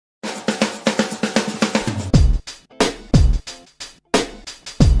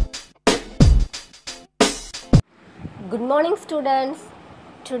Good morning, students.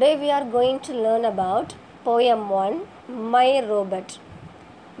 Today we are going to learn about poem 1, My Robot.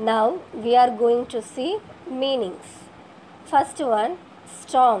 Now we are going to see meanings. First one,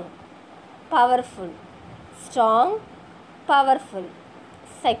 strong, powerful. Strong, powerful.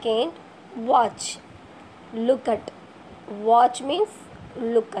 Second, watch, look at. Watch means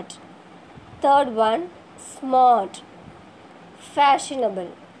look at. Third one, smart,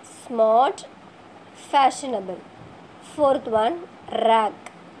 fashionable. Smart, fashionable. Fourth one, rack,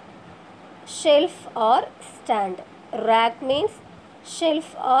 shelf or stand. Rack means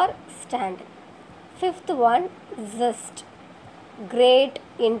shelf or stand. Fifth one, zest, great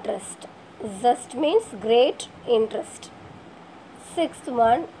interest. Zest means great interest. Sixth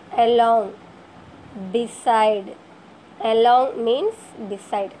one, along, beside. Along means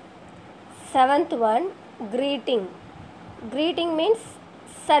beside. Seventh one, greeting. Greeting means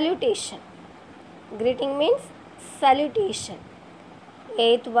salutation. Greeting means salutation.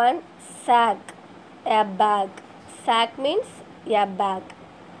 Eighth one, sack, a bag. Sack means a bag.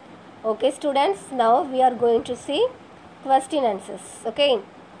 Okay, students, now we are going to see question answers. Okay,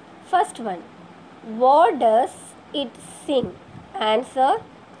 first one, what does it sing? Answer,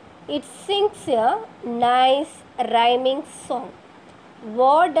 it sings a nice rhyming song.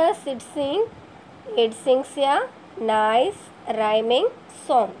 What does it sing? It sings a nice rhyming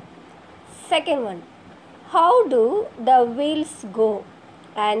song. Second one, how do the wheels go?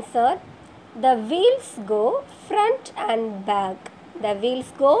 Answer, the wheels go front and back. The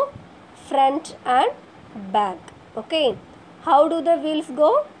wheels go front and back. Okay, how do the wheels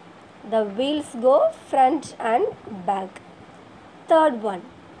go? The wheels go front and back. Third one,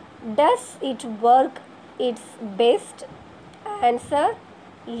 does it work its best? Answer,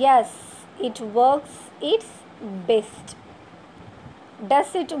 yes, it works its best.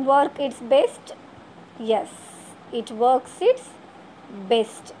 Does it work its best? Yes, it works its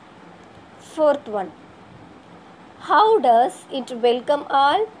best. Fourth one, how does it welcome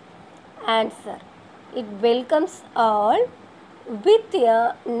all? Answer, it welcomes all with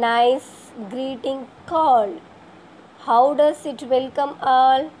a nice greeting call. How does it welcome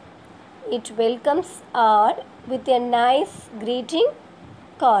all? It welcomes all with a nice greeting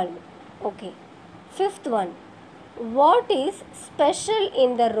call. Okay. Fifth one, what is special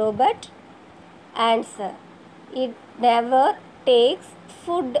in the robot? Answer, it never takes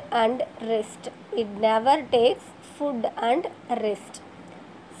food and rest. It never takes food and rest.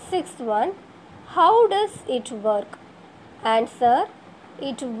 Sixth one, how does it work? Answer,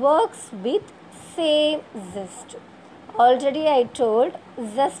 it works with same zest. Already I told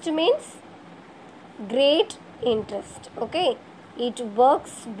zest means great interest. Okay, it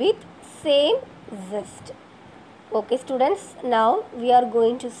works with same zest. Okay, students, now we are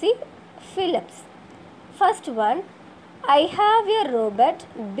going to see fill-ups. First one, I have a robot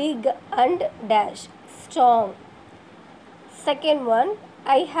big and dash strong. Second one,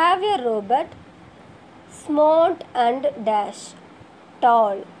 I have a robot smart and dash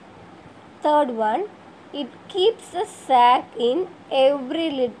tall. Third one, it keeps a sack in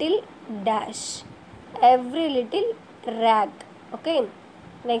every little dash, every little rack. Okay.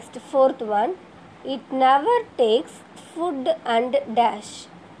 Next, fourth one, it never takes food and dash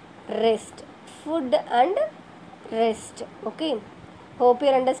rest. Food and rest. Okay. Hope you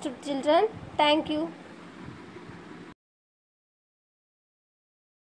understood, children. Thank you.